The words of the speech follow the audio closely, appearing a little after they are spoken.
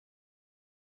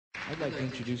I'd like to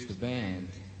introduce the band.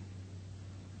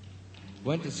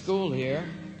 Went to school here.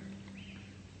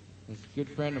 This a good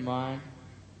friend of mine,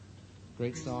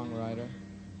 great songwriter,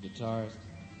 guitarist,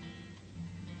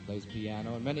 plays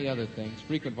piano, and many other things.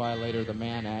 Frequent violator of the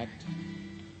Mann Act.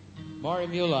 Maury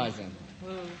Muleisen.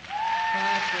 Hello.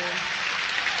 Hi, Phil.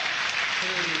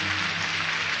 Hey.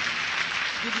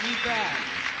 Good to be back.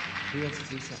 He wants to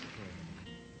do something for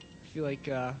you. I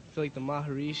feel like the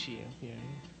Maharishi here.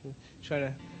 Trying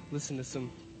to listen to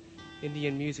some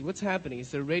Indian music. What's happening?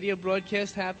 Is there a radio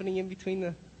broadcast happening in between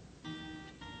the...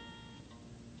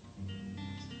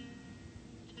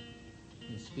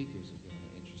 The speakers are giving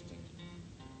an interesting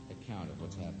account of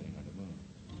what's happening on the moon.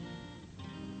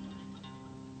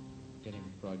 Getting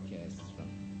broadcasts from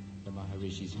the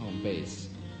Maharishi's home base,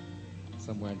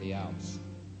 somewhere in the Alps.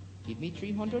 Give me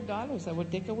 $300, I will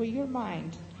take away your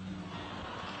mind.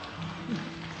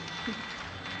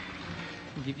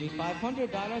 Give me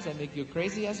 $500, I make you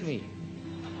crazy as me.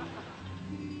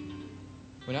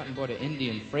 Went out and bought an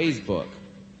Indian phrase book,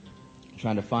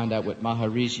 trying to find out what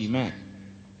Maharishi meant.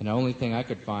 And the only thing I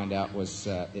could find out was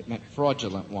it meant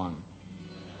fraudulent one.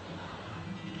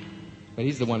 But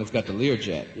he's the one that's got the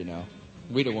Learjet, you know.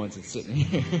 We're the ones that's sitting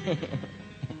here.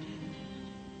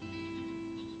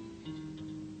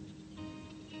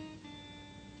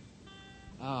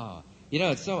 Oh, you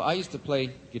know, I used to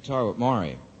play guitar with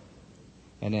Maury.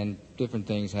 And then different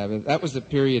things happened. That was the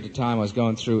period of time I was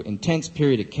going through, intense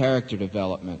period of character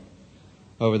development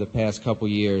over the past couple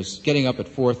years. Getting up at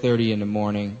 4:30 in the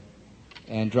morning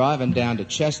and driving down to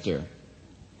Chester,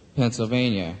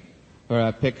 Pennsylvania, where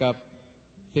I pick up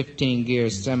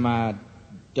 15-gear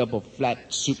semi-double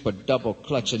flat, super double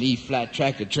clutch and E-flat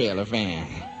tractor trailer van.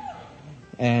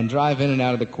 And drive in and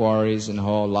out of the quarries and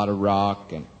haul a lot of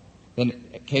rock. And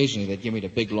then occasionally they'd give me the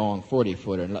big, long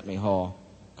 40-footer and let me haul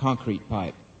concrete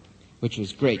pipe, which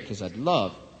was great because I'd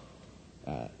love,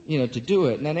 to do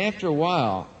it. And then after a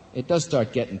while, it does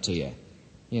start getting to you.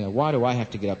 You know, why do I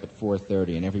have to get up at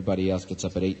 4:30 and everybody else gets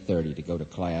up at 8:30 to go to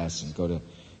class and go to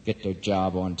get their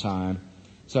job on time?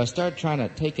 So I started trying to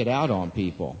take it out on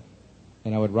people,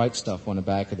 and I would write stuff on the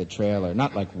back of the trailer,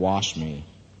 not like "wash me,"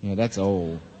 you know, that's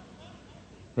old.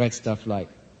 Write stuff like,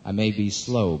 "I may be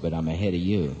slow, but I'm ahead of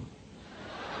you."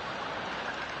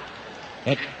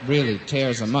 It really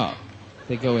tears them up.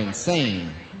 They go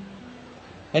insane.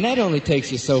 And that only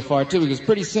takes you so far, too, because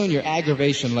pretty soon your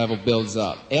aggravation level builds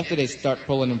up. After they start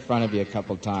pulling in front of you a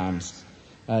couple times,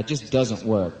 it just doesn't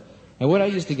work. And what I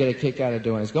used to get a kick out of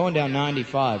doing is going down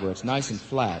 95, where it's nice and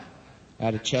flat,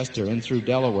 out of Chester, in through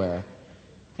Delaware.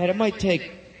 And it might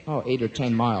take, 8 or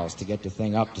 10 miles to get the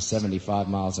thing up to 75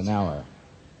 miles an hour.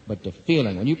 But the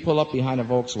feeling, when you pull up behind a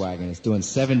Volkswagen, it's doing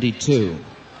 72.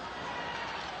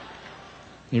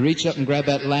 You reach up and grab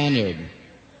that lanyard.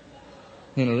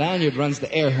 And the lanyard runs the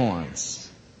air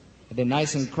horns. They're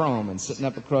nice and chrome and sitting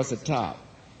up across the top.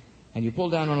 And you pull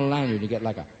down on the lanyard, you get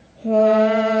like a...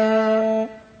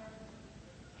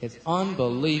 It's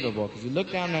unbelievable, because you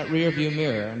look down that rear view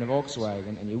mirror in the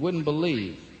Volkswagen and you wouldn't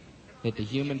believe that the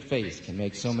human face can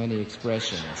make so many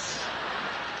expressions.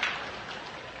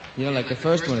 You know, like the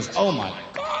first one is, "Oh my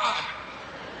God!"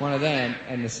 One of them.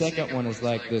 And the second one is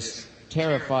like this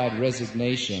terrified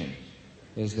resignation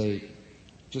as they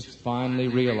just finally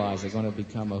realize they're going to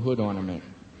become a hood ornament.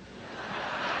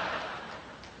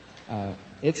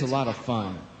 It's a lot of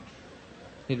fun.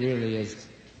 It really is.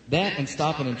 That and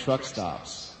stopping in truck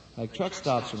stops. Like, truck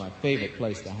stops are my favorite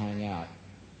place to hang out,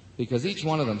 because each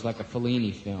one of them is like a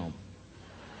Fellini film.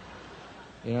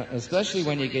 You know, especially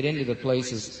when you get into the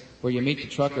places where you meet the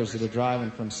truckers that are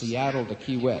driving from Seattle to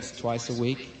Key West twice a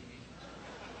week.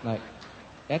 Like,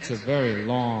 that's a very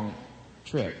long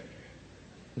trip.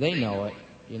 They know it.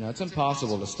 You know, it's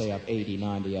impossible to stay up 80,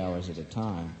 90 hours at a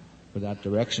time without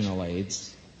directional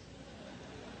aids.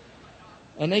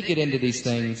 And they get into these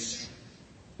things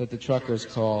that the truckers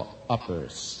call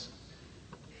uppers,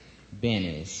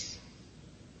 bennies,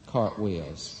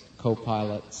 cartwheels,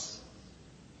 co-pilots,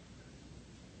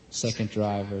 second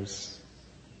drivers,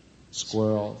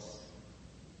 squirrels,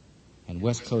 and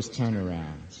West Coast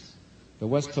turnarounds. The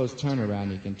West Coast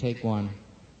turnaround, you can take one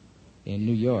in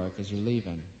New York as you're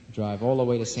leaving, drive all the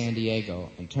way to San Diego,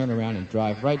 and turn around and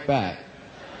drive right back.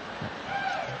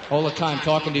 All the time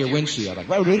talking to your windshield, like,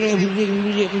 you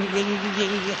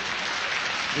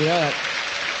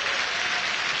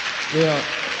know,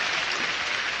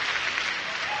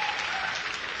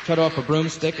 cut off a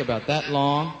broomstick about that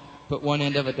long, put one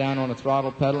end of it down on a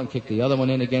throttle pedal and kick the other one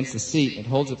in against the seat. It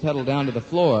holds the pedal down to the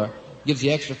floor, gives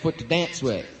you extra foot to dance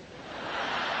with.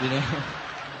 You know,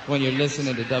 when you're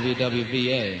listening to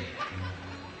WWVA.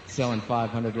 selling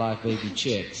 500 live baby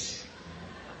chicks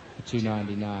for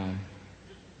 $2.99.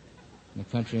 And a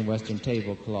country and western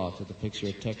tablecloth with a picture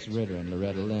of Tex Ritter and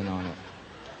Loretta Lynn on it.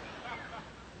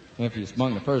 And if you're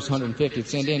among the first 150 that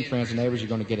send in, friends and neighbors, you're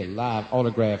going to get a live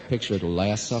autographed picture of the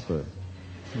Last Supper.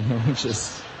 You know,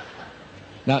 just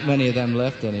not many of them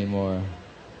left anymore.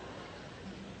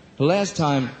 The last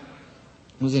time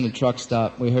I was in a truck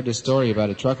stop, we heard this story about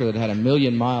a trucker that had 1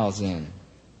 million miles in.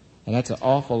 And that's an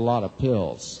awful lot of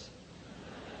pills.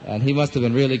 And he must have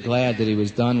been really glad that he was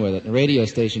done with it. And the radio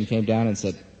station came down and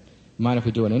said, mind if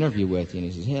we do an interview with you?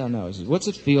 And he says, hell no. He says, what's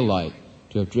it feel like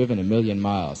to have driven 1 million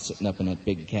miles sitting up in that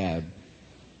big cab?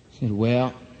 He said,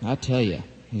 well, I tell you,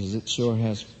 he says, it sure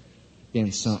has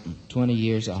been something. 20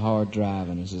 years of hard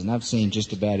driving. He says, and I've seen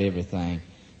just about everything.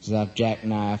 He says, I've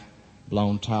jackknifed,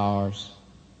 blown tires,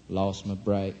 lost my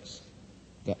brakes,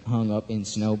 got hung up in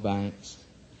snowbanks.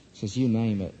 He says, you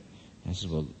name it. I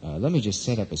said, well, let me just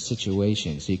set up a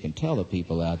situation so you can tell the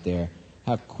people out there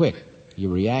how quick your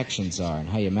reactions are and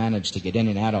how you manage to get in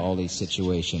and out of all these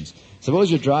situations. Suppose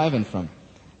you're driving from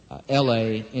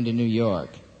L.A. into New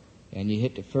York, and you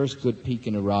hit the first good peak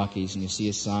in the Rockies, and you see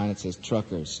a sign that says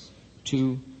truckers,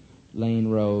 2-lane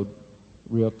road,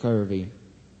 real curvy,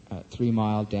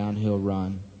 3-mile downhill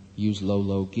run, use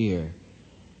low gear.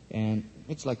 And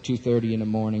it's like 2:30 in the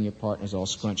morning, your partner's all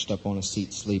scrunched up on a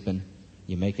seat sleeping.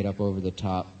 You make it up over the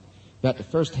top. About the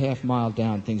first half mile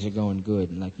down, things are going good,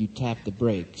 and like you tap the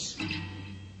brakes,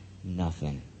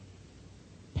 nothing.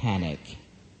 Panic.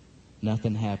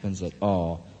 Nothing happens at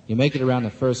all. You make it around the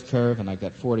first curve, and like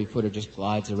that 40-footer just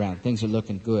glides around. Things are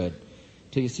looking good.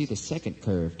 Till you see the second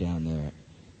curve down there,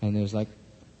 and there's like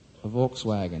a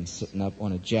Volkswagen sitting up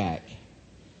on a jack.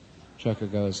 Trucker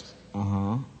goes,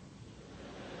 uh-huh.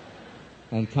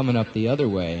 And coming up the other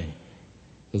way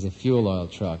is a fuel oil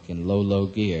truck in low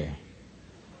gear.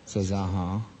 Says,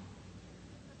 uh-huh.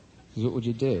 Says, what would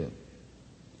you do?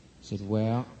 He said,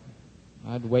 well,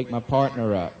 I'd wake my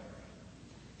partner up.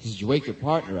 He says, you wake your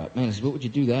partner up? Man, I said, what would you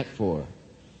do that for?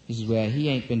 He says, well, he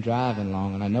ain't been driving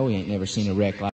long, and I know he ain't never seen a wreck like